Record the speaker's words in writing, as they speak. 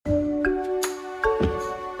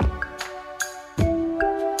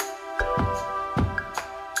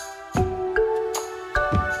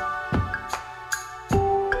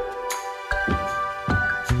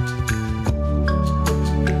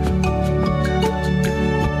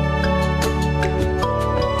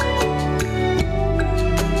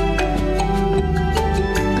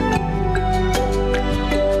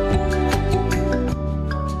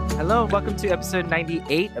welcome to episode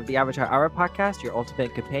 98 of the Avatar Hour podcast, your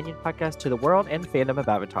ultimate companion podcast to the world and fandom of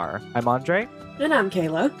Avatar. I'm Andre. And I'm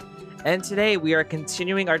Kayla. And today we are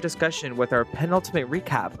continuing our discussion with our penultimate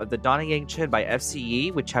recap of the Donna Yangchen by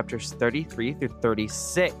FCE with chapters 33 through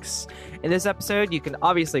 36. In this episode, you can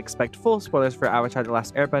obviously expect full spoilers for Avatar The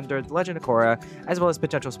Last Airbender, The Legend of Korra, as well as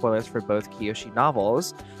potential spoilers for both Kyoshi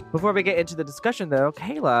novels. Before we get into the discussion though,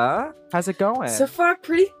 Kayla, how's it going? So far,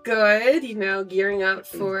 pretty good. Gearing up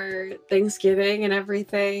for Thanksgiving and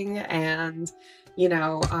everything. And,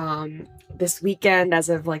 this weekend, as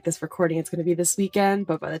of this recording, it's going to be this weekend.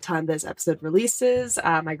 But by the time this episode releases,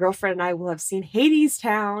 my girlfriend and I will have seen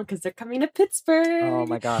Hadestown because they're coming to Pittsburgh. Oh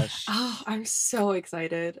my gosh. Oh, I'm so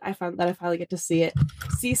excited. I found that I finally get to see it.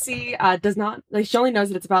 Cece does not, she only knows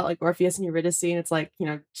that it's about Orpheus and Eurydice. And it's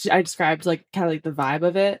I described kind of the vibe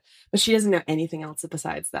of it. But she doesn't know anything else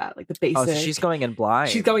besides that, the basic. Oh, so she's going in blind.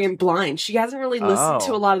 She's going in blind. She hasn't really listened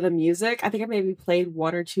to a lot of the music. I think I maybe played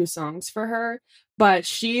one or two songs for her. But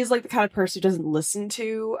she's the kind of person who doesn't listen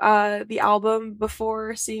to the album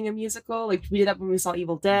before seeing a musical. We did that when we saw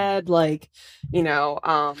Evil Dead. So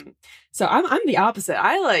I'm the opposite.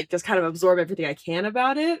 I just kind of absorb everything I can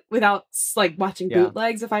about it without watching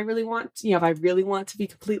bootlegs if I really want to, if I really want to be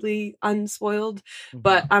completely unspoiled. Mm-hmm.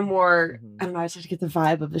 But I'm more I don't know, I just have to get the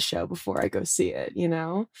vibe of the show before I go see it,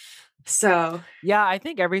 So yeah, I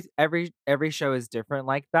think every show is different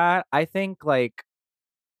like that. I think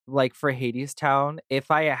for Hadestown,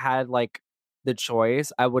 if I had the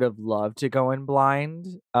choice, I would have loved to go in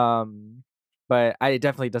blind. But it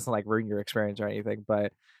definitely doesn't ruin your experience or anything.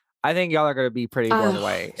 But I think y'all are going to be pretty blown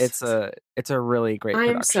away. It's a really great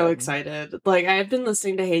production. I'm so excited. I've been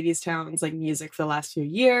listening to Hadestown's music for the last few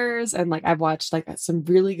years, and I've watched some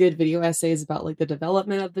really good video essays about the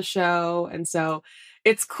development of the show, and so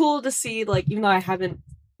it's cool to see even though I haven't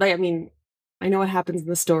I know what happens in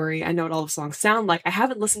the story. I know what all the songs sound like. I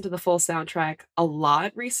haven't listened to the full soundtrack a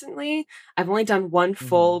lot recently. I've only done one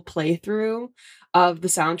full playthrough of the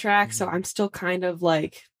soundtrack, so I'm still kind of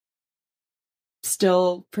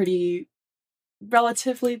still pretty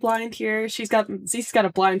relatively blind here. She's got a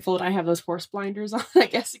blindfold. I have those horse blinders on, I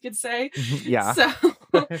guess you could say. Yeah. So,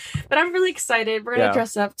 but I'm really excited. We're gonna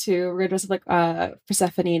dress up too. We're gonna dress up like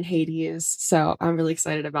Persephone and Hades. So I'm really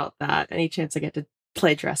excited about that. Any chance I get to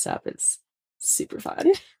play dress up is super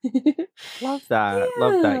fun. Love that. Yeah.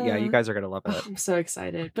 Love that. Yeah, you guys are gonna love it. Oh, I'm so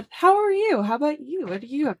excited. But how are you? How about you? What are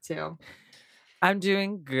you up to? I'm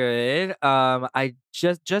doing good. I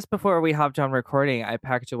just before we hopped on recording, I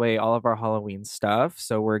packed away all of our Halloween stuff.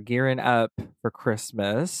 So we're gearing up for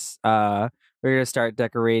Christmas. We're gonna start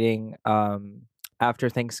decorating after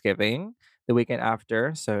Thanksgiving, the weekend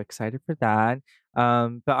after. So excited for that.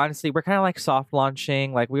 But honestly, we're kind of soft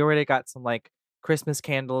launching. We already got some Christmas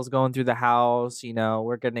candles going through the house,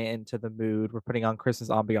 we're getting into the mood. We're putting on Christmas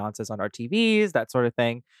ambiances on our TVs, that sort of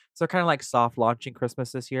thing. So kind of soft launching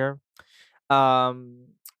Christmas this year.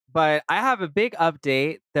 But I have a big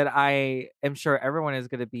update that I am sure everyone is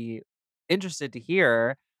going to be interested to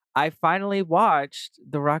hear. I finally watched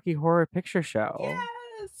the Rocky Horror Picture Show.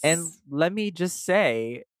 Yes! And let me just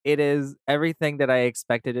say, it is everything that I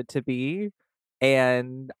expected it to be.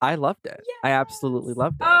 And I loved it. Yes! I absolutely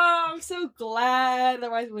loved it. Oh, I'm so glad.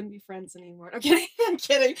 Otherwise, we wouldn't be friends anymore. I'm kidding. I'm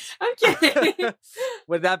kidding.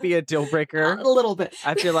 Would that be a deal breaker? A little bit.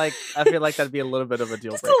 I feel like that'd be a little bit of a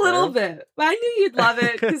deal breaker. Just a little bit. But I knew you'd love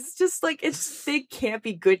it because it's just it's big,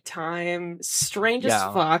 campy, good time, strange as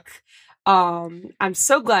fuck. I'm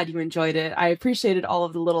so glad you enjoyed it. I appreciated all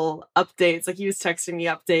of the little updates. He was texting me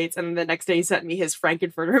updates, and the next day he sent me his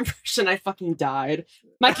Frankenfurter impression. I fucking died.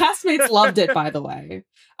 My castmates loved it, by the way.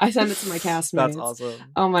 I sent it to my castmates. That's awesome.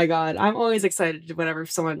 Oh my god. I'm always excited whenever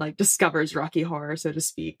someone discovers Rocky Horror, so to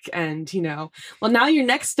speak. And well, now your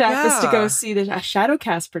next step is to go see the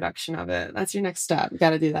Shadowcast production of it. That's your next step. You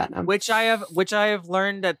gotta do that now. Which I have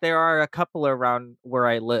learned that there are a couple around where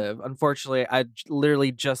I live. Unfortunately, I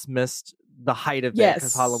literally just missed the height of it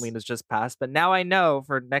because Halloween has just passed. But now I know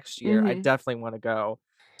for next year, I definitely want to go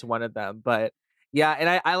to one of them. But yeah,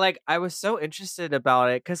 and I was so interested about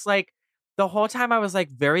it because the whole time I was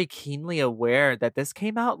very keenly aware that this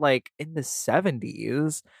came out in the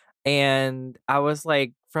 70s, and I was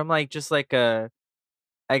from just a,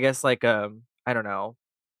 I guess I don't know,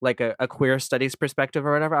 a queer studies perspective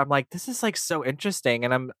or whatever. I'm this is so interesting,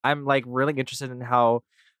 and I'm really interested in how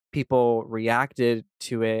people reacted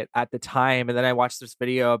to it at the time. And then I watched this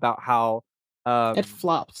video about how it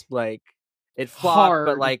flopped. It flopped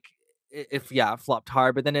hard. But it flopped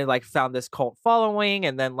hard, but then it found this cult following,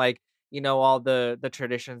 and then all the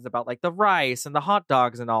traditions about the rice and the hot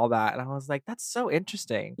dogs and all that. And I was that's so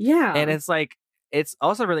interesting. Yeah. And it's it's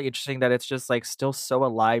also really interesting that it's just like still so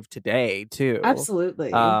alive today too.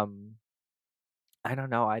 Absolutely. I don't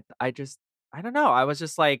know. I don't know. I was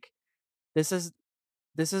just like, this is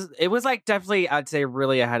it was like definitely, I'd say,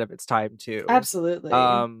 really ahead of its time too. Absolutely.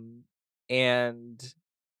 And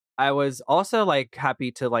I was also like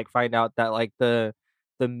happy to like find out that like the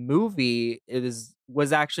movie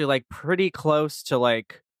was actually like pretty close to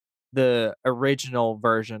like the original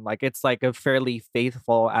version. Like it's like a fairly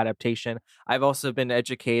faithful adaptation. I've also been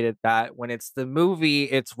educated that when it's the movie,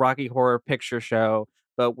 it's Rocky Horror Picture Show,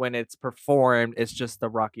 but when it's performed, it's just the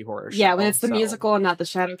Rocky Horror Show. Yeah, when it's the So musical and not the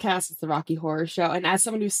Shadowcast, it's the Rocky Horror Show. And as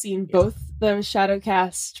someone who's seen yeah. both the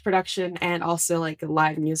Shadowcast production and also like a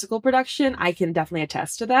live musical production, I can definitely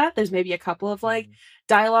attest to that. There's maybe a couple of like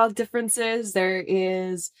dialogue differences. There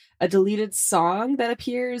is a deleted song that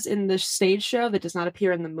appears in the stage show that does not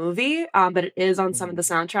appear in the movie, but it is on some of the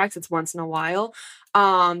soundtracks. It's once in a while.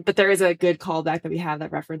 But there is a good callback that we have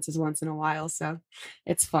that references once in a while, so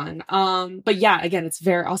it's fun. But yeah, again, it's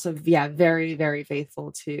very, very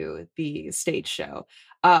faithful to the stage show.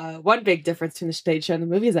 One big difference between the stage show and the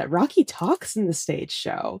movie is that Rocky talks in the stage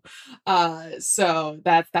show. So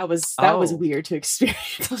that was weird to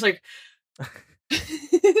experience. I was like,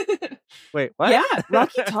 wait, what? Yeah,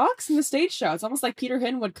 Rocky talks in the stage show. It's almost like Peter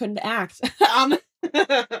Hinwood couldn't act. Oh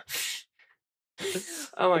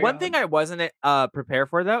my One God. thing I wasn't prepared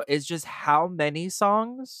for though is just how many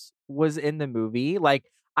songs was in the movie.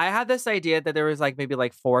 Like I had this idea that there was like maybe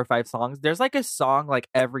like 4 or 5 songs. There's like a song like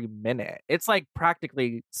every minute. It's like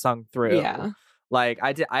practically sung through. Yeah. Like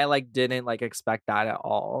I like didn't like expect that at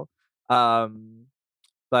all.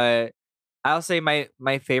 But I'll say my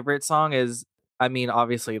favorite song is, I mean,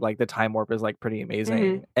 obviously like the Time Warp is like pretty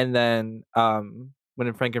amazing. And then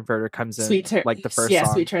when Frankenfurter comes in, like the first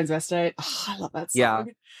song. Sweet Transvestite. Oh, I love that song. Yeah.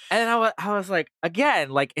 And then I was like, again,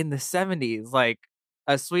 like in the 70s, like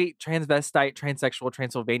a sweet transvestite, transsexual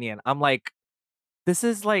Transylvanian. I'm like, this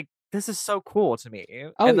is so cool to me.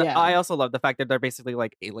 Oh, and yeah. I also love the fact that they're basically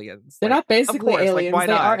like aliens. They're like, not basically course, aliens. Like,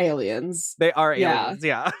 they are aliens. They are aliens,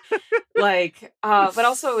 yeah. Like, but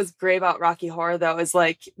also what was great about Rocky Horror though is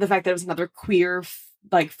like the fact that it was another queer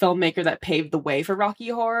like filmmaker that paved the way for Rocky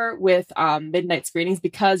Horror with midnight screenings,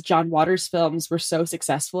 because John Waters films were so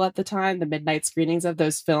successful at the time. The midnight screenings of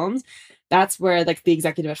those films, that's where like the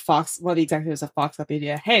executive at Fox, one of the executives at Fox got the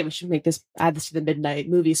idea, hey, we should add this to the midnight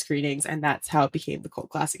movie screenings, and that's how it became the cult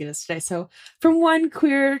classic it is today. So from one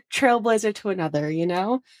queer trailblazer to another, you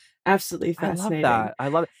know, absolutely fascinating. I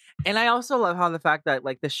love it. And I also love how the fact that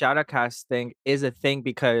like the Shadowcast thing is a thing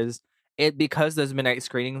because those midnight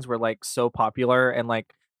screenings were like so popular and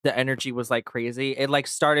like the energy was like crazy. It like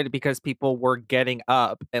started because people were getting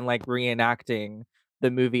up and like reenacting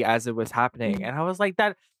the movie as it was happening. And I was like,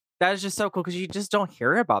 that is just so cool because you just don't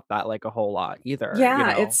hear about that like a whole lot either. Yeah, you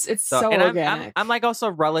know? it's so and organic. I'm like also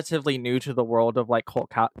relatively new to the world of like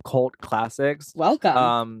cult classics.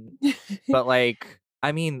 Welcome. But like,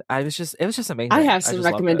 I mean, it was just amazing. I have some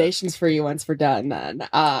recommendations for you once we're done then.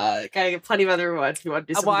 I got plenty of other ones if you want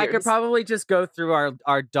to do some I could probably just go through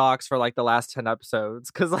our docs for like the last 10 episodes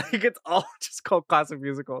because like it's all just called classic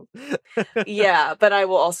musicals. Yeah, but I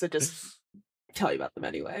will also just tell you about them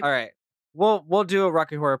anyway. All right. We'll do a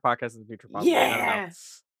Rocky Horror podcast in the future probably. Yeah.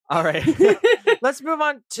 All right. Let's move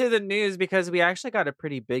on to the news because we actually got a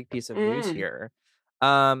pretty big piece of news here.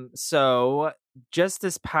 So just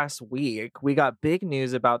this past week, we got big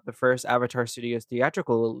news about the first Avatar Studios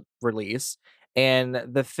theatrical release, and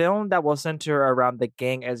the film that will center around the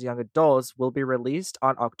gang as young adults will be released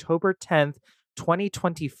on October 10th,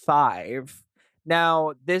 2025.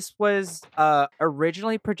 Now, this was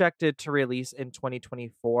originally projected to release in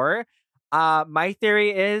 2024. My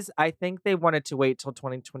theory is I think they wanted to wait till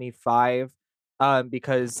 2025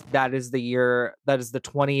 because that is the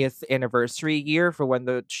 20th anniversary year for when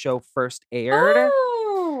the show first aired.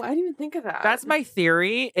 Oh, I didn't even think of that. That's my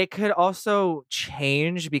theory. It could also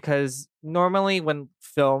change because normally when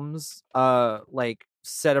films like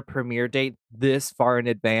set a premiere date this far in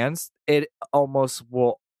advance, it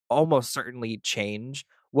will almost certainly change,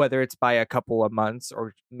 whether it's by a couple of months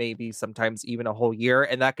or maybe sometimes even a whole year,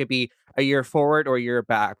 and that could be a year forward or a year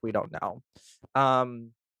back. We don't know.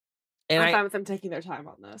 And I'm fine with them taking their time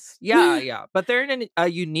on this. Yeah. But they're in a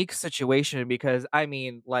unique situation because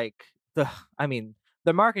the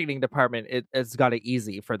marketing department it's got it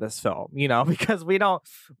easy for this film, you know, because we don't.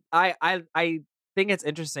 I think it's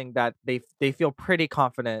interesting that they feel pretty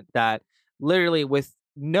confident that literally with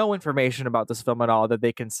no information about this film at all that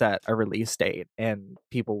they can set a release date and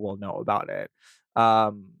people will know about it.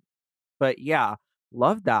 But yeah,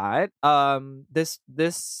 love that.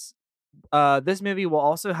 This this movie will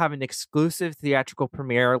also have an exclusive theatrical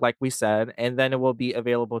premiere, like we said, and then it will be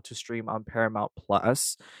available to stream on Paramount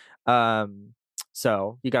Plus. Um,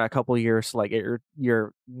 so you got a couple years to like get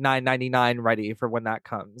your $9.99 ready for when that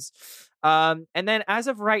comes. And then as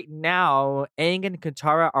of right now, Aang and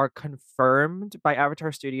Katara are confirmed by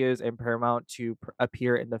Avatar Studios and Paramount to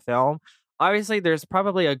appear in the film. Obviously, there's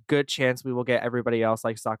probably a good chance we will get everybody else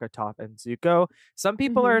like Sokka, Toph, and Zuko. Some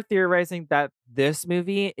people are theorizing that this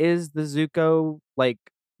movie is the Zuko, like,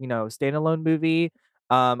 standalone movie.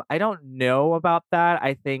 I don't know about that.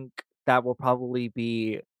 I think that will probably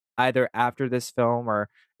be either after this film or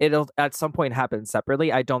it'll at some point happen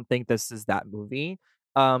separately. I don't think this is that movie.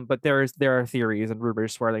 But there are theories and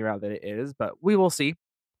rumors swirling around that it is, but we will see.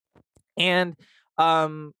 And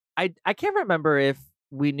I can't remember if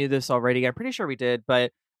we knew this already. I'm pretty sure we did,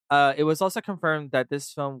 but it was also confirmed that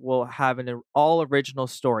this film will have an all original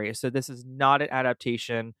story. So this is not an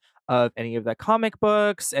adaptation of any of the comic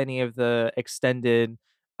books, any of the extended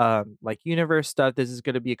like universe stuff. This is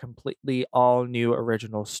going to be a completely all new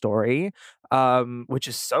original story, which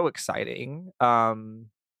is so exciting. And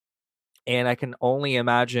I can only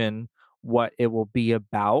imagine what it will be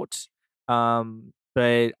about.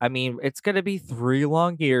 But I mean, it's going to be 3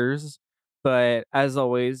 long years. But as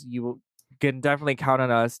always, you can definitely count on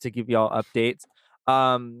us to give y'all updates.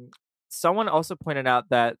 Um, Someone also pointed out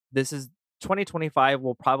that this is 2025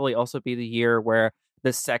 will probably also be the year where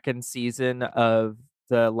the second season of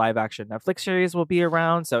the live action Netflix series will be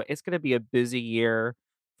around. So it's going to be a busy year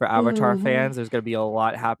for Avatar fans. There's going to be a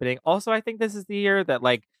lot happening. Also, I think this is the year that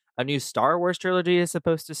like a new Star Wars trilogy is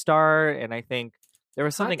supposed to start, and I think there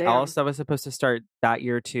was something else that was supposed to start that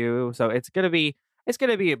year too. So it's gonna be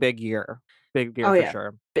a big year for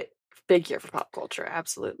sure. Big year for pop culture,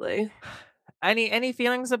 absolutely. Any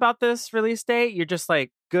feelings about this release date? You're just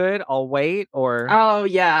like, good, I'll wait, or oh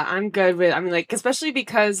yeah, I'm good with. I mean, like especially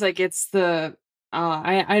because like it's the.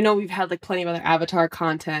 I know we've had like plenty of other Avatar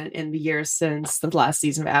content in the years since the last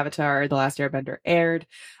season of Avatar, The Last Airbender aired.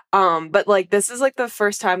 But like this is like the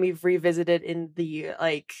first time we've revisited in the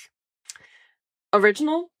like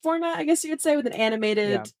original format, I guess you could say, with an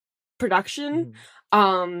animated production.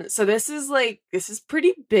 So this is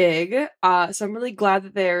pretty big. So I'm really glad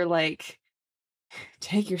that they're like,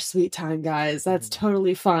 take your sweet time, guys. That's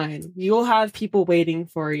totally fine. You'll have people waiting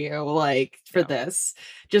for you, like for this.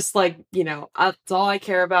 Just like, that's all I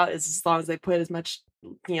care about is as long as they put as much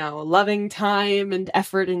loving time and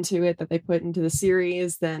effort into it that they put into the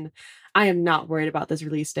series, then I am not worried about this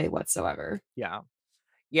release date whatsoever. Yeah,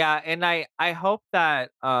 and I hope that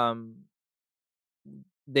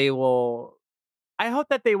they will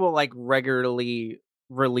like regularly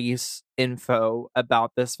release info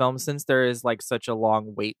about this film since there is like such a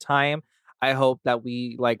long wait time. I hope that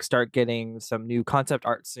we like start getting some new concept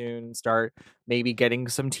art soon, start maybe getting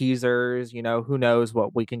some teasers, who knows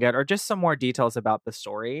what we can get, or just some more details about the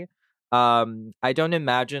story. I don't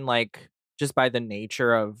imagine like just by the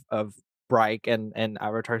nature of Bright and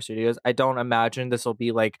Avatar Studios, I don't imagine this will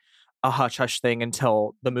be like a hush hush thing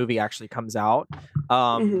until the movie actually comes out.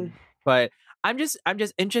 But I'm just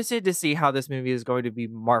interested to see how this movie is going to be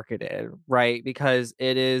marketed, right? Because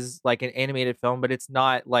it is like an animated film, but it's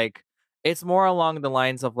not like it's more along the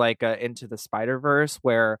lines of like Into the Spider-Verse,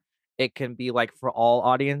 where it can be like for all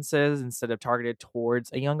audiences instead of targeted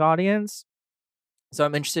towards a young audience. So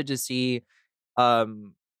I'm interested to see,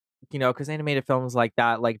 because animated films like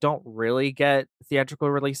that like don't really get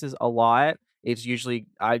theatrical releases a lot. It's usually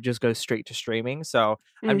I just go straight to streaming. So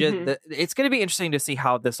it's going to be interesting to see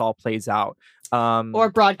how this all plays out.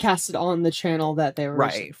 Or broadcasted on the channel that they were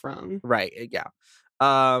originally from. Right. Yeah.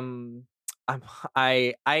 Um,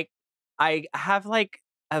 I have like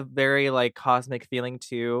a very like cosmic feeling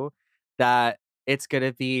too that it's going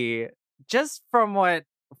to be just from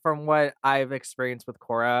what I've experienced with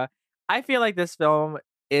Korra. I feel like this film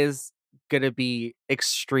is going to be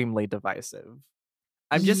extremely divisive.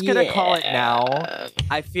 I'm just going to call it now.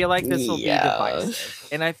 I feel like this will be divisive.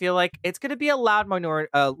 And I feel like it's going to be a loud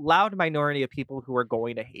minority of people who are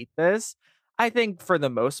going to hate this. I think for the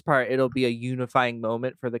most part, it'll be a unifying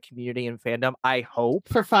moment for the community and fandom. I hope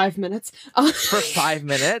for 5 minutes. For 5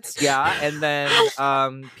 minutes, yeah, and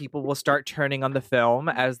then people will start turning on the film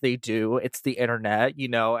as they do. It's the internet,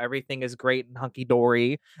 everything is great and hunky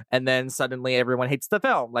dory, and then suddenly everyone hates the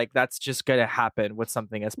film. Like that's just gonna happen with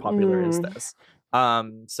something as popular as this.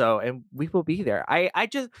 So and we will be there. I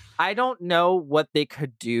don't know what they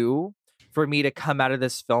could do for me to come out of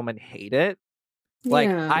this film and hate it. Like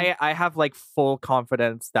I have like full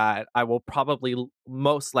confidence that I will probably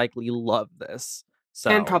most likely love this.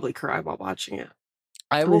 So and probably cry while watching it.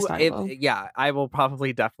 I will. I will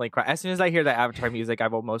probably definitely cry as soon as I hear that Avatar music. I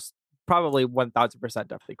will most probably 1000%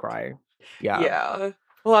 definitely cry. Yeah.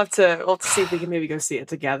 We'll have to see if we can maybe go see it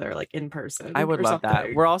together, like in person. I would or love something.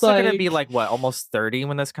 that. We're also gonna be like what, almost 30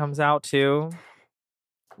 when this comes out too.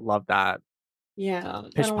 Love that. Yeah,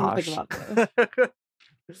 Pish I don't want to think about that.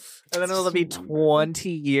 And then it'll be 20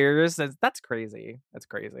 years. That's crazy. That's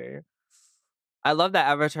crazy. I love that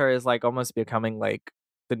Avatar is like almost becoming like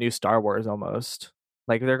the new Star Wars almost.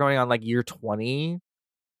 Like they're going on like year 20.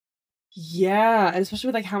 Yeah, and especially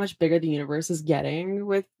with like how much bigger the universe is getting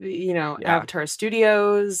with Avatar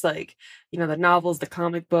Studios, like the novels, the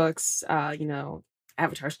comic books,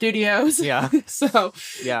 Avatar Studios. Yeah. So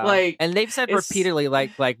like, and they've said repeatedly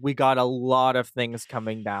like we got a lot of things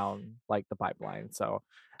coming down like the pipeline. So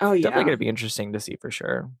definitely gonna be interesting to see for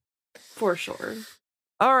sure. For sure.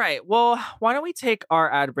 All right. Well, why don't we take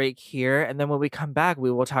our ad break here, and then when we come back,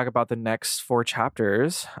 we will talk about the next 4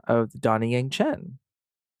 chapters of the Donna Yangchen.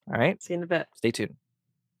 All right. See you in a bit. Stay tuned.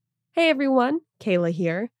 Hey everyone, Kayla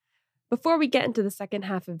here. Before we get into the second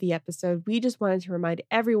half of the episode, we just wanted to remind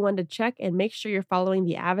everyone to check and make sure you're following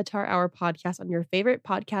the Avatar Hour podcast on your favorite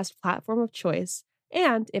podcast platform of choice.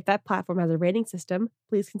 And if that platform has a rating system,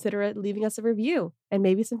 please consider leaving us a review and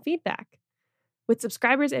maybe some feedback. With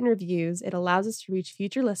subscribers and reviews, it allows us to reach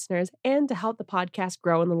future listeners and to help the podcast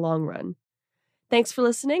grow in the long run. Thanks for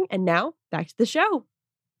listening, and now back to the show.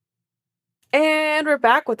 And we're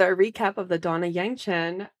back with our recap of the Donna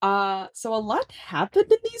Yangchen. So a lot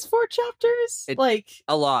happened in these 4 chapters. A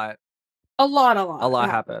lot. A lot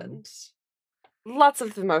happened. Lots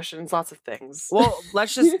of emotions, lots of things. Well,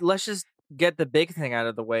 let's just get the big thing out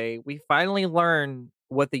of the way. We finally learn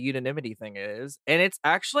what the unanimity thing is, and it's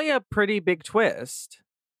actually a pretty big twist.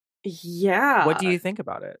 Yeah. What do you think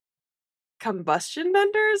about it? Combustion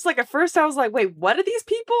benders? Like at first I was like, wait, what are these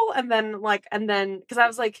people? And then because I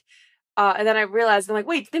was like, and then I realized, I'm like,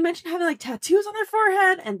 wait, did they mention having like tattoos on their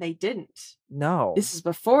forehead? And they didn't. No. This is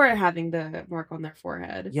before having the mark on their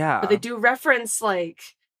forehead. Yeah. But they do reference like,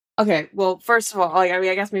 okay, well, first of all, like, I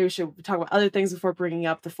mean, I guess maybe we should talk about other things before bringing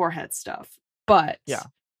up the forehead stuff. But yeah,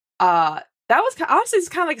 that was honestly, it's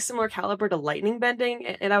kind of like a similar caliber to lightning bending,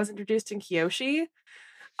 and I was introduced in Kyoshi.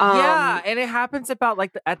 Yeah, and it happens about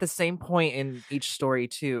like at the same point in each story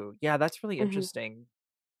too. Yeah, that's really interesting.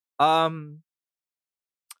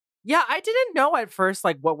 Yeah, I didn't know at first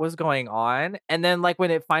like what was going on, and then like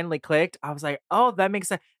when it finally clicked, I was like, "Oh, that makes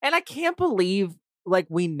sense." And I can't believe like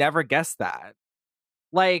we never guessed that.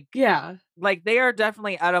 Like, yeah, like they are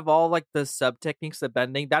definitely out of all like the sub techniques of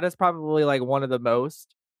bending, that is probably like one of the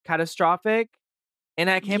most catastrophic. And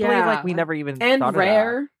I can't believe like we never even thought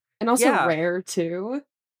rare, of that. And also rare too.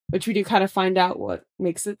 Which we do kind of find out what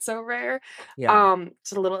makes it so rare. Yeah.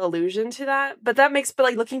 It's a little allusion to that. But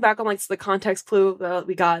like looking back on like the context clue that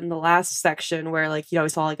we got in the last section where like, we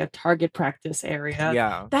saw like a target practice area.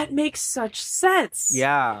 Yeah. That makes such sense.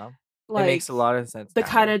 Yeah. Like, it makes a lot of sense. The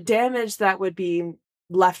kind of damage that would be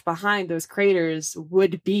left behind those craters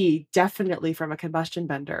would be definitely from a combustion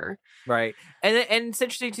bender. Right. And it's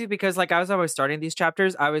interesting too, because like as I was starting these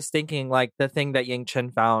chapters, I was thinking like the thing that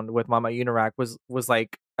Yangchen found with Mama Unarak was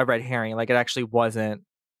like a red herring. Like it actually wasn't,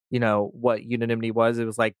 what unanimity was. It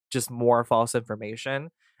was like just more false information.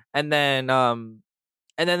 And then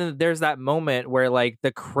there's that moment where like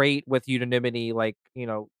the crate with unanimity like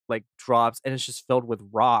drops and it's just filled with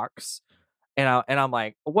rocks. And I'm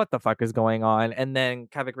like, what the fuck is going on? And then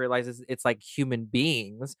Kavik realizes it's like human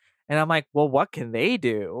beings. And I'm like, well, what can they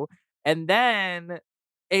do? And then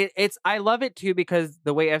it's I love it too, because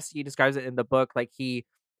the way FCE describes it in the book, like he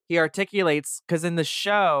articulates, because in the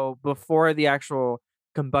show, before the actual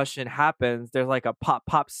combustion happens, there's like a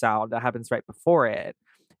pop sound that happens right before it.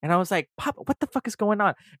 And I was like, pop, what the fuck is going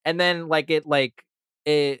on? And then I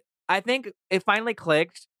think it finally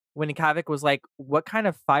clicked when Kavik was like, what kind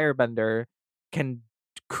of firebender can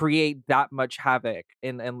create that much havoc?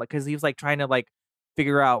 And because he was like trying to like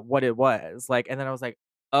figure out what it was like, and then I was like,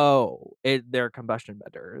 oh, they're combustion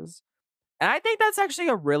benders. And I think that's actually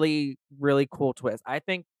a really, really cool twist. I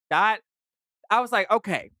think that I was like,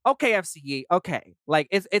 okay, FCE, okay, like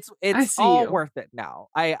it's all worth it now.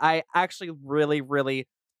 I actually really, really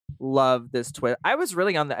love this twist. I was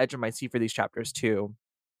really on the edge of my seat for these chapters too.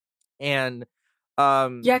 And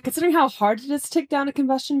considering how hard it is to take down a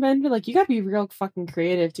combustion bender, like you gotta be real fucking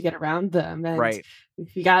creative to get around them. And right.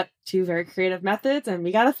 We got 2 very creative methods, and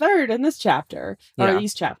we got a third in this chapter. Or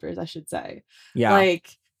these chapters, I should say. Yeah.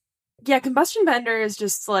 Combustion bender is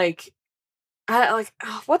just like,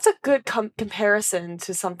 what's a good comparison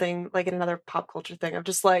to something like in another pop culture thing of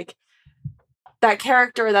just like that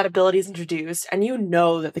character, that ability is introduced, and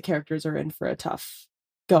that the characters are in for a tough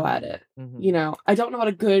go at it. You know, I don't know what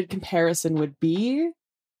a good comparison would be.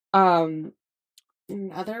 In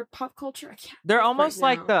other pop culture, I can't. They're almost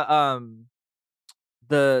like the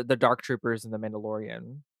Dark Troopers in The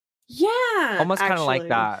Mandalorian. Yeah, almost kind of like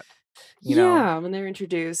that. You know? When they're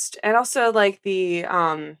introduced, and also like the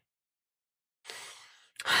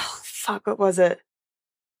what was it?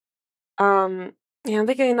 I'm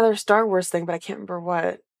thinking another Star Wars thing, but I can't remember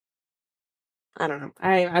what. I don't know.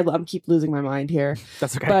 I keep losing my mind here.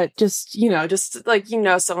 That's okay. But just like,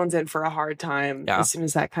 someone's in for a hard time as soon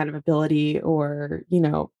as that kind of ability, or,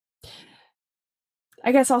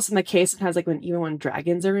 I guess also in the case sometimes like when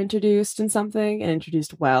dragons are introduced in something and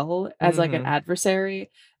introduced well as like an adversary,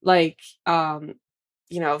 like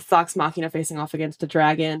Vox Machina facing off against a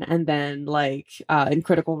dragon, and then like in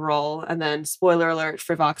Critical Role, and then spoiler alert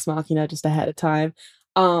for Vox Machina just ahead of time.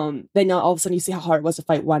 Then all of a sudden you see how hard it was to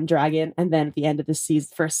fight one dragon, and then at the end of the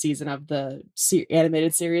first season of the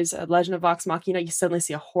animated series Legend of Vox Machina, you suddenly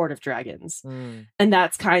see a horde of dragons, and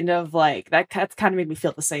that's kind of like that's kind of made me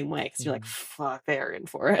feel the same way, because you're like, fuck, they're in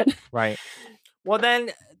for it. Right. Well,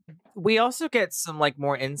 then we also get some like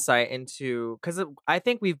more insight into, because I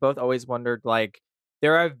think we've both always wondered, like,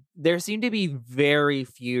 there seem to be very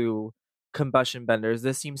few combustion benders.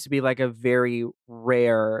 This seems to be like a very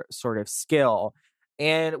rare sort of skill.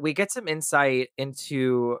 And we get some insight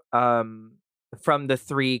into from the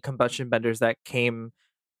 3 combustion benders that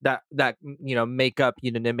make up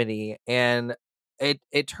unanimity. And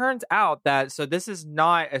it turns out that this is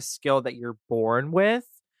not a skill that you're born with.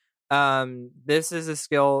 This is a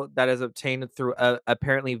skill that is obtained through a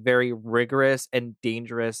apparently very rigorous and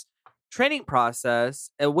dangerous training process,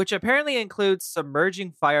 which apparently includes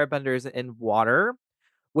submerging firebenders in water,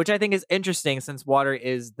 which I think is interesting since water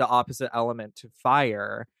is the opposite element to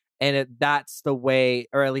fire. And that's the way,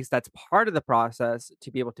 or at least that's part of the process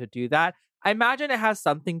to be able to do that. I imagine it has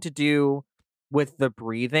something to do with the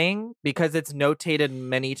breathing, because it's notated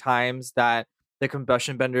many times that the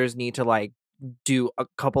combustion benders need to like do a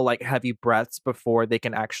couple like heavy breaths before they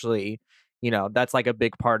can actually, that's like a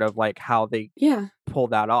big part of like how they pull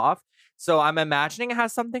that off. So I'm imagining it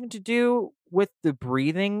has something to do with the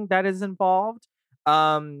breathing that is involved.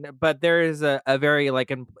 But there is a very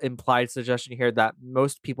like implied suggestion here that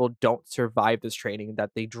most people don't survive this training,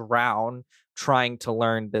 that they drown trying to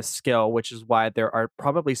learn this skill, which is why there are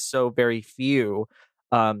probably so very few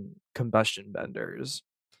combustion benders.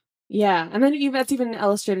 Yeah, and then that's even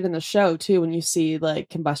illustrated in the show too, when you see like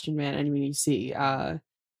Combustion Man, and when you see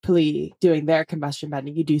Peli doing their combustion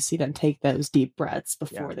bending, you do see them take those deep breaths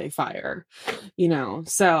before they fire.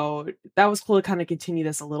 So that was cool to kind of continue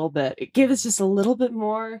this a little bit. It gave us just a little bit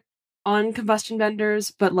more on combustion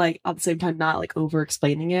benders, but like at the same time not like over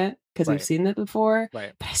explaining it, because we've seen it before.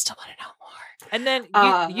 Right. But I still want to know more. And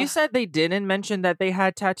then you said they didn't mention that they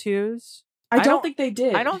had tattoos. I don't think they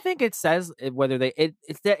did. I don't think it says whether they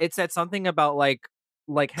it said something about like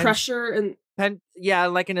pressure and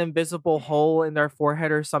like an invisible hole in their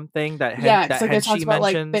forehead or something that she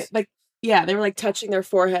mentions. They were like touching their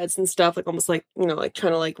foreheads and stuff, like almost like like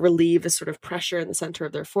trying to like relieve the sort of pressure in the center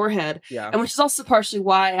of their forehead. Yeah, and which is also partially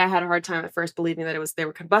why I had a hard time at first believing that they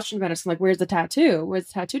were combustion benders. So I'm like, where's the tattoo? Where's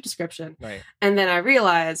the tattoo description? Right. And then I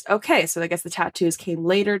realized, okay, so I guess the tattoos came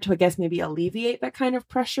later to maybe alleviate that kind of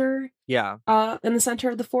pressure. Yeah. In the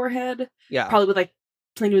center of the forehead. Yeah. Probably with like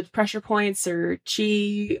playing with pressure points or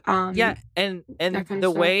chi. And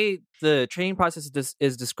the way the training process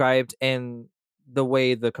is described and the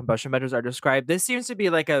way the combustion benders are described, this seems to be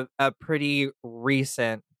like a pretty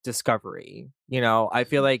recent discovery. I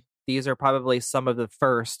feel like these are probably some of the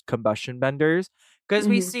first combustion benders, because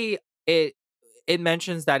we see it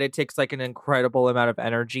mentions that it takes like an incredible amount of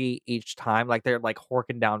energy each time, like they're like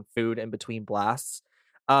horking down food in between blasts.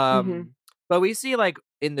 But we see like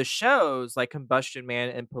in the shows like Combustion Man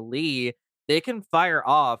and Peli, they can fire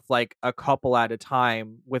off like a couple at a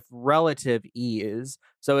time with relative ease.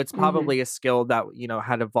 So it's probably a skill that,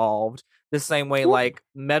 had evolved the same way like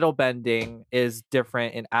metal bending is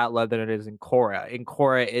different in Atla than it is in Korra. In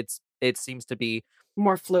Korra, it seems to be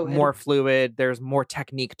more fluid. There's more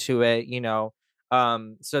technique to it,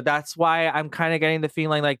 so that's why I'm kind of getting the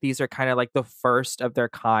feeling like these are kind of like the first of their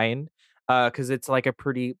kind, because it's like a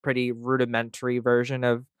pretty rudimentary version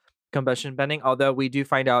of combustion bending. Although we do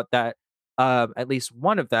find out that at least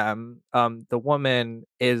one of them, the woman,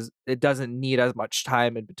 it doesn't need as much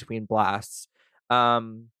time in between blasts.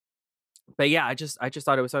 But yeah, I just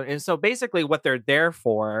thought it was so. And so basically what they're there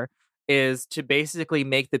for is to basically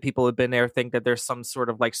make the people who've been there think that there's some sort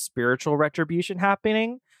of like spiritual retribution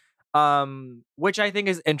happening, which I think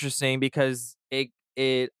is interesting, because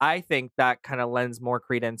I think that kind of lends more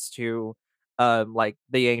credence to like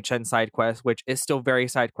the Yangchen side quest, which is still very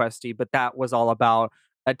side questy, but that was all about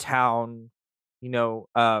a town,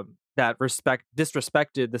 that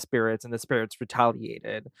disrespected the spirits, and the spirits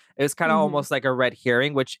retaliated. It was kind of almost like a red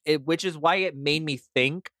herring, which is why it made me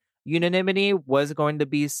think unanimity was going to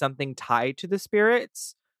be something tied to the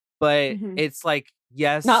spirits, but it's like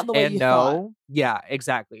yes not the way and you no. thought. Yeah,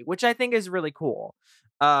 exactly. Which I think is really cool.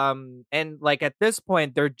 And like at this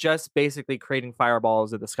point, they're just basically creating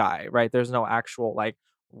fireballs in the sky, right? There's no actual like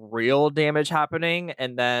real damage happening.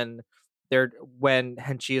 And then when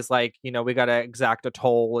Henchi is like, we gotta exact a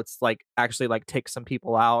toll, it's like actually like take some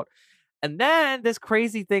people out. And then this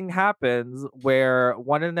crazy thing happens where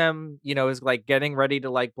one of them, is like getting ready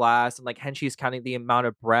to like blast, and like Henshi's counting the amount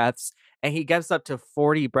of breaths, and he gets up to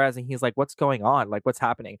 40 breaths, and he's like, what's going on? Like, what's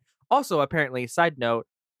happening? Also, apparently, side note,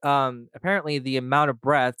 apparently the amount of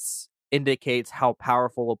breaths indicates how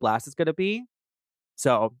powerful a blast is going to be.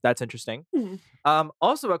 So that's interesting.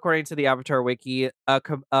 Also, according to the Avatar wiki,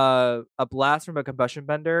 a blast from a combustion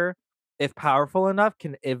bender, if powerful enough,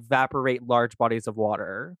 can evaporate large bodies of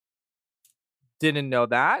water. Didn't know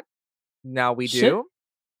that. Now we do.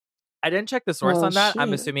 I didn't check the source on that.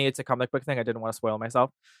 I'm assuming it's a comic book thing. I didn't want to spoil myself.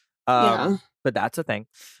 But that's a thing.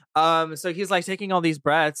 So he's like taking all these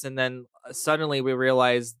breaths, and then suddenly we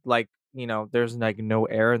realized like, there's like no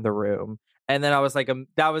air in the room. And then I was like,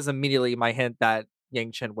 that was immediately my hint that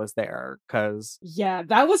Yangchen was there, because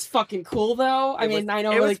that was fucking cool though. I mean, I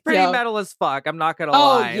know it was like, pretty metal as fuck. I'm not gonna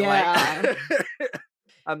lie. Yeah. Like,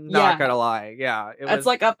 I'm not gonna lie. Yeah, it's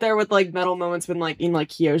like up there with like metal moments when like in like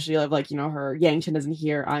Kyoshi, like her Yangchen isn't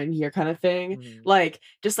here, I'm here kind of thing. Like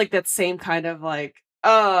just like that same kind of like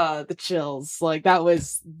the chills. Like that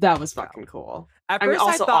was fucking cool. At first,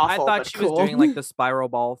 I thought she was doing like the spiral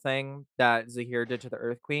ball thing that Zahir did to the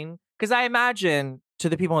Earth Queen, because I imagine to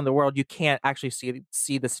the people in the world you can't actually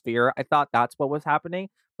see the sphere. I thought that's what was happening,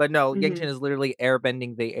 but no, Yangchen is literally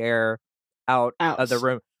airbending the air out of the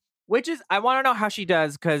room. Which is, I want to know how she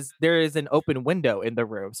does, because there is an open window in the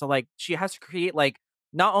room. So, like, she has to create, like,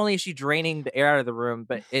 not only is she draining the air out of the room,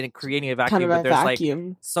 but in creating a vacuum, but there's, like,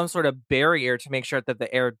 some sort of barrier to make sure that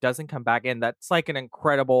the air doesn't come back in. That's, like, an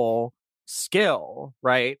incredible skill,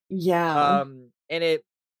 right? Yeah. And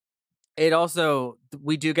it also,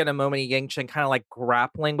 we do get a moment of Yangchen kind of, like,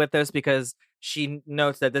 grappling with this, because she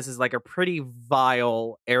notes that this is, like, a pretty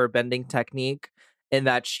vile airbending technique, in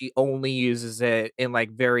that she only uses it in like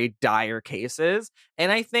very dire cases. And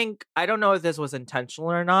I don't know if this was intentional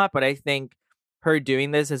or not, but I think her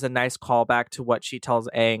doing this is a nice callback to what she tells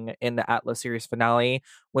Aang in the Atlas series finale,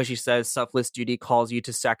 when she says selfless duty calls you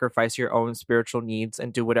to sacrifice your own spiritual needs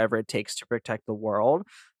and do whatever it takes to protect the world.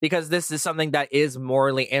 Because this is something that is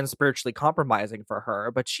morally and spiritually compromising for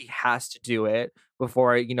her, but she has to do it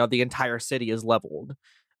before, the entire city is leveled.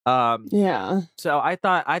 So I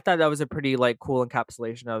thought that was a pretty like cool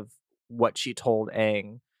encapsulation of what she told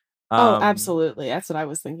Aang. Absolutely, that's what I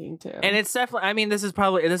was thinking too. And it's definitely, I mean, this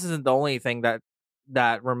isn't the only thing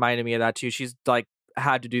that reminded me of that too. She's like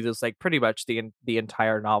had to do this like pretty much the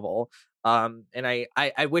entire novel. And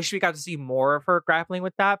I wish we got to see more of her grappling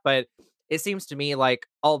with that, but it seems to me like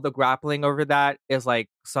all the grappling over that is like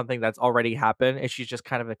something that's already happened, and she's just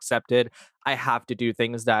kind of accepted, I have to do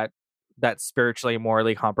things that spiritually and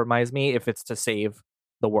morally compromise me if it's to save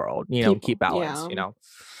the world, keep balance,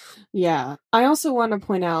 Yeah. I also want to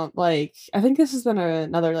point out, like, I think this has been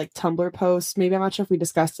another like Tumblr post. Maybe I'm not sure if we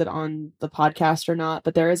discussed it on the podcast or not,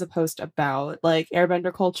 but there is a post about like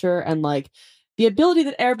airbender culture and like the ability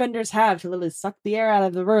that airbenders have to literally suck the air out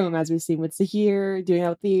of the room, as we've seen with Zahir doing that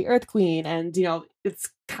with the Earth Queen. And,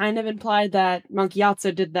 it's kind of implied that Monkey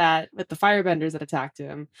Yatso did that with the firebenders that attacked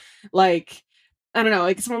him. Like, I don't know,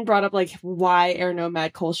 like someone brought up like why air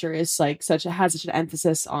nomad culture is like has such an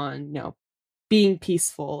emphasis on, being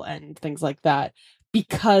peaceful and things like that,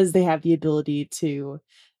 because they have the ability to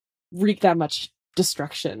wreak that much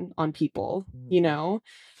destruction on people,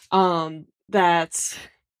 that's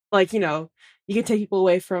like, you can take people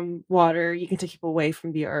away from water, you can take people away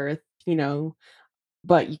from the earth,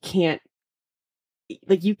 but you can't,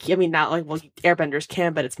 like, I mean, not like, well, airbenders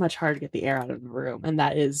can, but it's much harder to get the air out of the room, and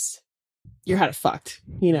that is, you're kind of fucked,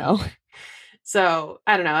 So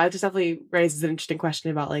I don't know. It just definitely raises an interesting question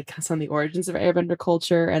about like some of the origins of airbender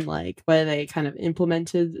culture and like whether they kind of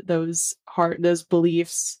implemented those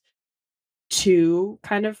beliefs to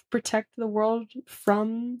kind of protect the world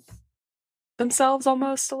from themselves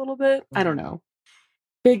almost a little bit. I don't know.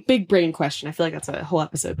 Big brain question. I feel like that's a whole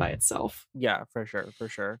episode by itself. Yeah, for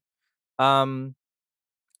sure. And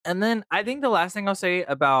then I think the last thing I'll say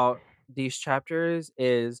about these chapters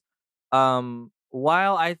is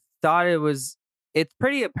while I thought it was it's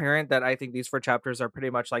pretty apparent that I think these 4 chapters are pretty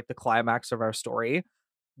much like the climax of our story.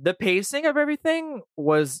 The pacing of everything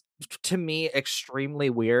was, to me, extremely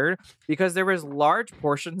weird because there was large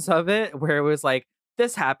portions of it where it was like,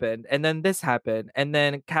 this happened, and then this happened, and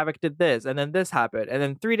then Kavik did this, and then this happened, and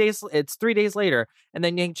then 3 days later, and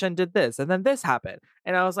then Yangchen did this, and then this happened.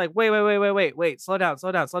 And I was like, wait, slow down.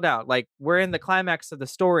 Like, we're in the climax of the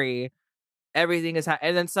story. Everything is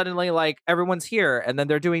and then suddenly, like, everyone's here, and then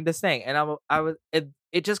they're doing this thing. And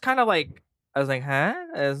it just kind of like, I was like, huh?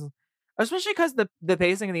 Especially because the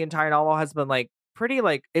pacing of the entire novel has been like pretty,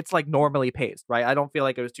 like, it's like normally paced, right? I don't feel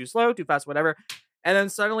like it was too slow, too fast, whatever. And then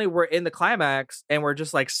suddenly we're in the climax and we're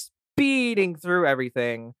just like speeding through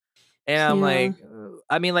everything. And I'm like,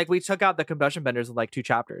 I mean, like, we took out the combustion benders in like 2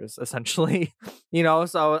 chapters, essentially,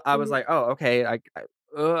 So I was like, oh, okay,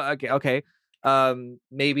 okay.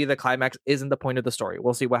 Maybe the climax isn't the point of the story.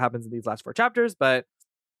 We'll see what happens in these last 4 chapters, but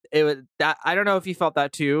it was that, I don't know if you felt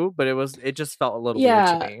that too, but it just felt a little weird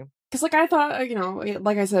to me. Because, like, I thought,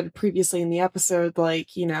 like I said previously in the episode, like,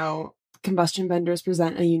 combustion benders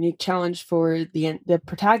present a unique challenge for the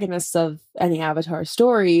protagonists of any Avatar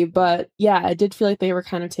story. But yeah, I did feel like they were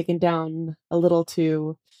kind of taken down a little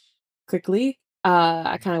too quickly.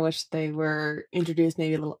 I kind of wish they were introduced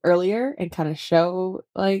maybe a little earlier and kind of show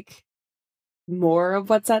like more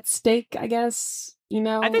of what's at stake, I guess.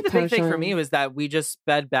 I think the big thing for me was that we just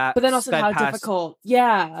sped back, but then also how difficult.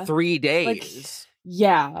 3 days.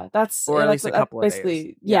 Like, that's or at least a couple of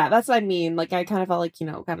days. Yeah, that's what I mean. Like, I kind of felt like,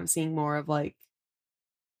 kind of seeing more of like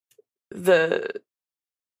it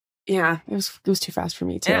was too fast for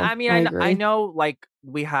me too. And I mean, I know, like,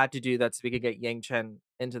 we had to do that so we could get Yangchen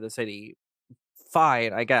into the city.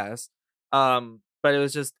 Fine, I guess. But it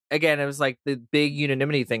was just, again, it was like the big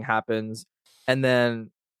unanimity thing happens, and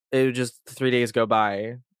then it would just 3 days go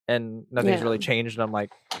by and nothing's really changed, and I'm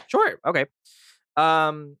like, sure, okay.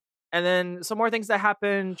 And then some more things that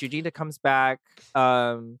happen. Jujinta comes back,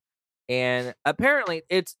 and apparently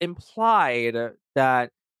it's implied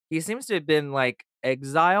that he seems to have been like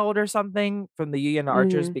exiled or something from the Yuyan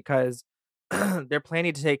archers because they're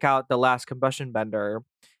planning to take out the last combustion bender,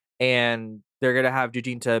 and they're gonna have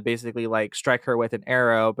Jujinta basically like strike her with an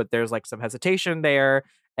arrow, but there's like some hesitation there,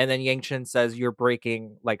 and then Yangchen says you're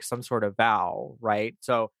breaking like some sort of vow, right?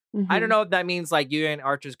 So I don't know if that means like Yuyan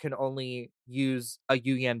archers can only use a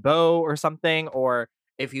Yuyan bow or something, or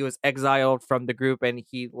if he was exiled from the group and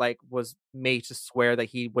he like was made to swear that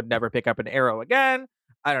he would never pick up an arrow again.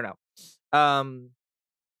 I don't know.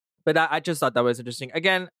 But I just thought that was interesting.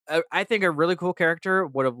 Again, I think a really cool character.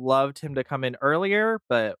 Would have loved him to come in earlier,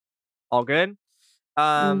 but all good.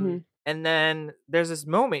 And then there's this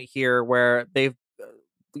moment here where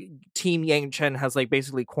Team Yangchen has like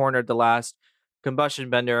basically cornered the last combustion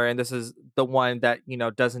bender, and this is the one that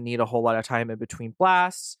doesn't need a whole lot of time in between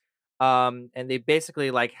blasts. And they basically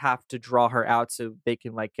like have to draw her out so they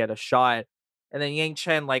can like get a shot. And then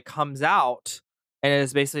Yangchen like comes out and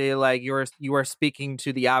is basically like, you are speaking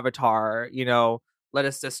to the Avatar, let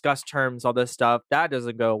us discuss terms, all this stuff. That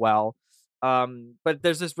doesn't go well. But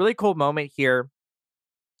there's this really cool moment here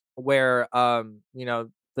where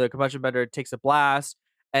the combustion bender takes a blast,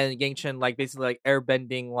 and Yangchen like basically like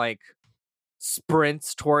airbending like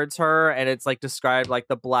sprints towards her, and it's like described like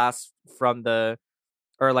the blast from the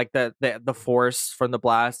force from the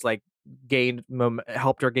blast like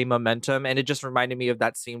helped her gain momentum, and it just reminded me of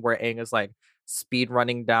that scene where Aang is like speed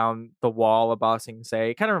running down the wall of Ba Sing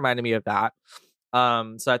Se. It kind of reminded me of that.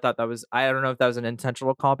 So I thought that was, I don't know if that was an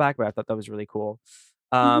intentional callback, but I thought that was really cool.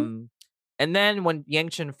 And then when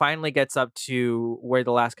Yangchen finally gets up to where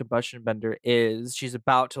the last combustion bender is, she's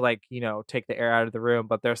about to like, take the air out of the room,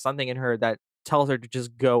 but there's something in her that tells her to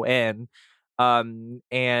just go in. And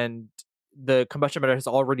the combustion bender has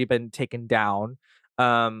already been taken down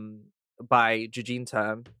by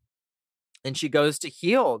Jujinta. And she goes to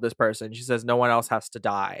heal this person. She says no one else has to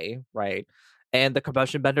die, right? And the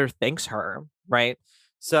combustion bender thanks her, right?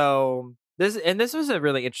 So this was a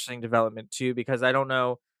really interesting development too, because I don't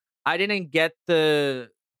know, I didn't get the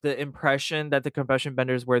impression that the combustion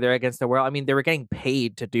benders were there against the world. I mean, they were getting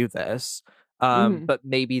paid to do this. But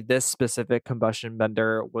maybe this specific combustion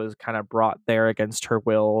bender was kind of brought there against her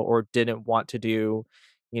will, or didn't want to do,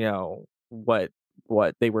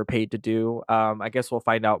 what they were paid to do. I guess we'll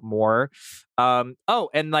find out more. Oh,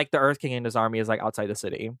 and like the Earth King and his army is like outside the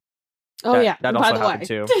city. That also happened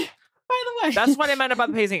too. By the way, that's what I meant about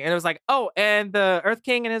the pacing. And it was like, oh, and the Earth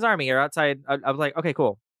King and his army are outside. I was like, okay,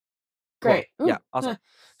 cool. Great. Cool. Yeah, awesome.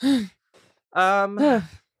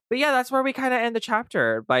 But yeah, that's where we kind of end the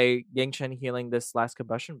chapter by Yangchen healing this last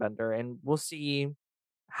combustion bender, and we'll see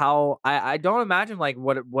how I don't imagine like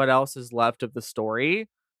what else is left of the story.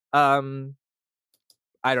 I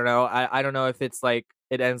don't know. I don't know if it's like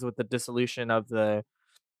it ends with the dissolution of the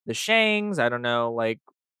Shangs. I don't know like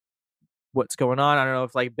what's going on. I don't know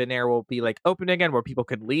if like Benair will be like open again where people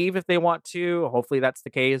could leave if they want to. Hopefully that's the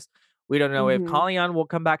case. We don't know if Kalyan will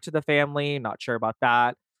come back to the family. Not sure about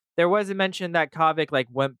that. There was a mention that Kavik like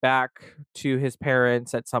went back to his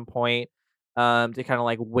parents at some point to kind of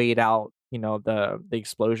like wait out, you know, the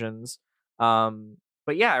explosions.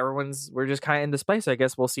 But yeah, we're just kind of in this place. I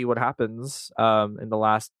guess we'll see what happens in the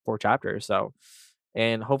last 4 chapters. So,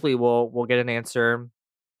 and hopefully we'll get an answer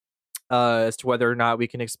as to whether or not we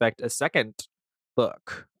can expect a second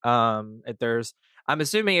book. If there's, I'm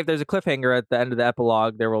assuming if there's a cliffhanger at the end of the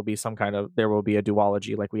epilogue, there will be a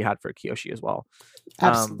duology like we had for Kyoshi as well.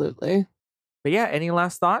 Absolutely. But yeah, any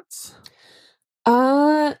last thoughts?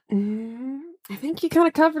 I think you kind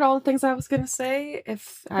of covered all the things I was gonna say.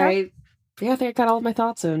 I think I got all of my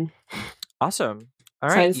thoughts in. Awesome. All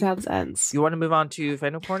right. right. See how this ends. You want to move on to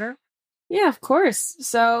Fandom Corner? Yeah, of course.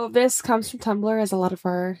 So this comes from Tumblr, as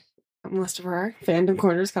most of our fandom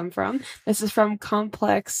corners come from. This is from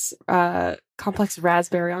Complex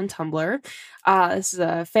Raspberry on Tumblr. This is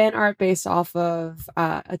a fan art based off of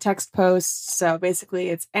a text post. So basically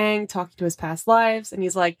it's Aang talking to his past lives, and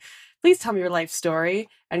he's like, please tell me your life story.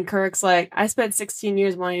 And Kuruk's like, I spent 16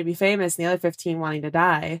 years wanting to be famous and the other 15 wanting to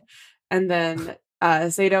die. And then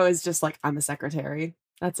Sato is just like, I'm a secretary.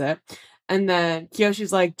 That's it. And then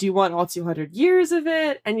Kyoshi's like, do you want all 200 years of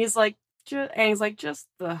it? And he's like, Aang's like, just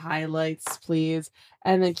the highlights, please.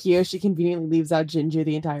 And then Kyoshi conveniently leaves out Jinju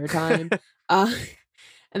the entire time. And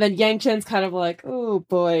then Yangchen's kind of like, oh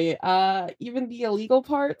boy, even the illegal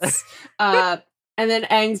parts. And then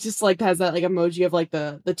Aang's just like has that like emoji of like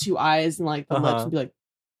the 2 eyes and like the lips and be like,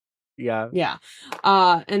 yeah.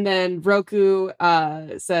 And then Roku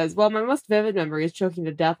says, well, my most vivid memory is choking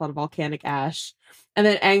to death on volcanic ash. And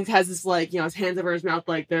then Aang has this like, you know, his hands over his mouth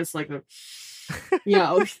like this, like a, you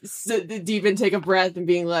know, deep and take a breath and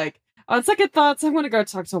being like, on second thoughts, I'm gonna go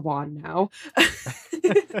talk to Juan now.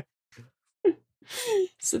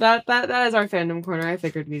 So that is our fandom corner. I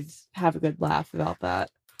figured we'd have a good laugh about that.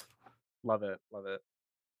 Love it.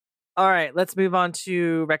 All right, let's move on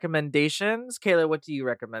to recommendations. Kayla, what do you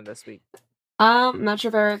recommend this week? I'm not sure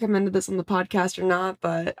if I recommended this on the podcast or not,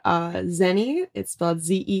 but Zenni, it's spelled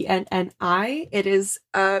Zenni. It is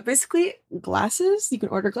basically glasses. You can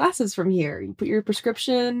order glasses from here. You put your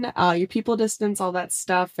prescription, your pupil distance, all that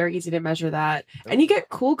stuff. Very easy to measure that. And you get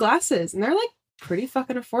cool glasses. And they're like pretty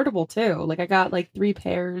fucking affordable too. Like I got like 3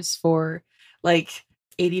 pairs for like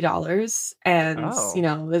 $80, and you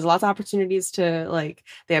know, there's lots of opportunities to like,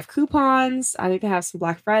 they have coupons. I think they have some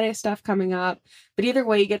Black Friday stuff coming up, but either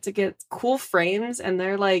way you get to get cool frames, and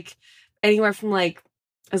they're like anywhere from like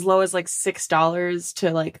as low as like $6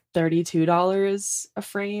 to like $32 a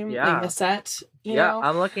frame, like a set. You know?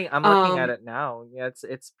 I'm looking at it now. Yeah,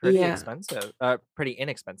 it's pretty expensive. Pretty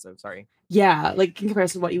inexpensive. Sorry. Yeah, like in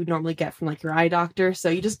comparison to what you would normally get from like your eye doctor. So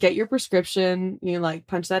you just get your prescription, you like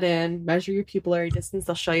punch that in, measure your pupillary distance.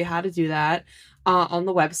 They'll show you how to do that on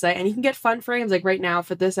the website, and you can get fun frames. Like right now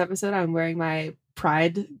for this episode, I'm wearing my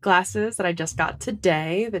Pride glasses that I just got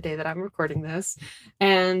today, the day that I'm recording this.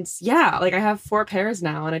 And yeah, like I have 4 pairs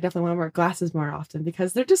now, and I definitely want to wear glasses more often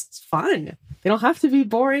because they're just fun. They don't have to be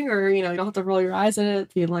boring, or you know, you don't have to roll your eyes at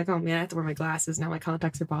it being like, oh man, I have to wear my glasses now, my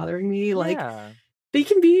contacts are bothering me. Like they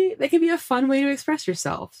can be a fun way to express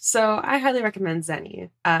yourself. So I highly recommend Zenni.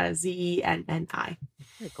 Zenni.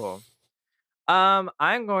 Very cool. I'm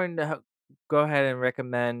going to go ahead and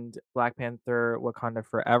recommend Black Panther Wakanda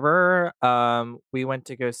Forever. We went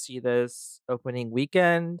to go see this opening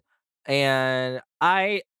weekend, and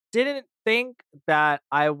I didn't think that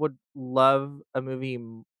I would love a movie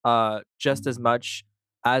just as much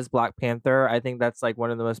as Black Panther. I think that's like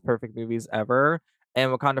one of the most perfect movies ever,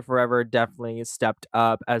 and Wakanda Forever definitely stepped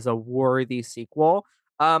up as a worthy sequel.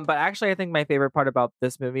 But actually I think my favorite part about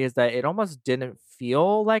this movie is that it almost didn't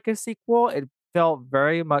feel like a sequel. It felt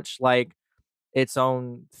very much like its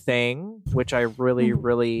own thing, which I really,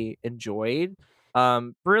 really enjoyed.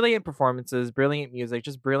 Brilliant performances, brilliant music,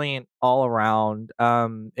 just brilliant all around.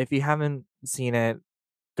 If you haven't seen it,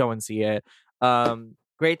 go and see it.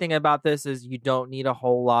 Great thing about this is you don't need a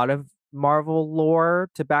whole lot of Marvel lore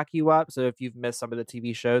to back you up. So if you've missed some of the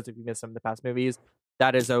TV shows, if you missed some of the past movies,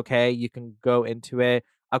 that is okay. You can go into it.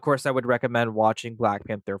 Of course, I would recommend watching Black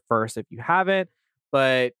Panther first if you haven't,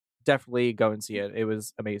 but definitely go and see it. It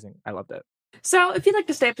was amazing. I loved it. So if you'd like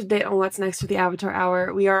to stay up to date on what's next for the Avatar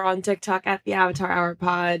Hour, we are on TikTok at the Avatar Hour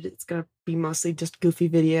Pod. It's going to be mostly just goofy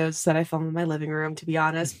videos that I film in my living room, to be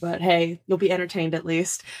honest. But hey, you'll be entertained at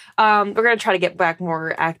least. We're going to try to get back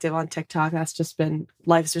more active on TikTok. Life's just been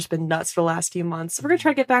nuts for the last few months. So we're going to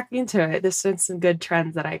try to get back into it. There's been some good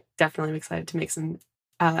trends that I definitely am excited to make some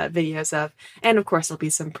videos of, and of course there'll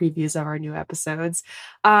be some previews of our new episodes.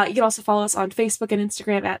 You can also follow us on Facebook and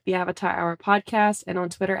Instagram at the Avatar Hour Podcast, and on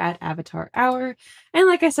Twitter at Avatar Hour. And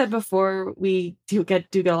like I said before, we do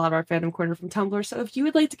get a lot of our Fandom Corner from Tumblr, so if you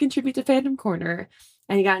would like to contribute to Fandom Corner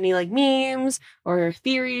and you got any like memes or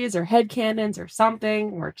theories or headcanons or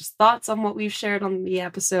something, or just thoughts on what we've shared on the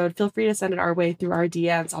episode, feel free to send it our way through our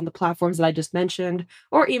DMs on the platforms that I just mentioned,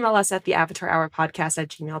 or email us at the Avatar Hour Podcast at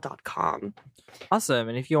gmail.com. Awesome.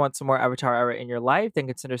 And if you want some more Avatar Hour in your life, then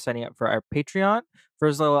consider signing up for our Patreon. For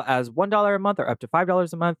as little as $1 a month or up to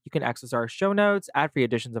 $5 a month, you can access our show notes, ad-free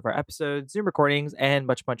editions of our episodes, Zoom recordings, and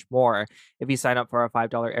much, much more. If you sign up for our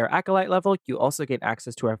 $5 Air Acolyte level, you also get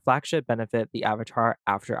access to our flagship benefit, the Avatar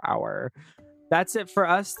After Hour. That's it for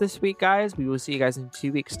us this week, guys. We will see you guys in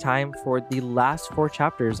 2 weeks' time for the last 4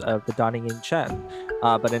 chapters of the Dawning Yangchen.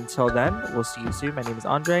 But until then, we'll see you soon. My name is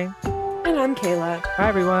Andre. And I'm Kayla. Bye,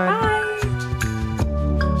 everyone. Bye.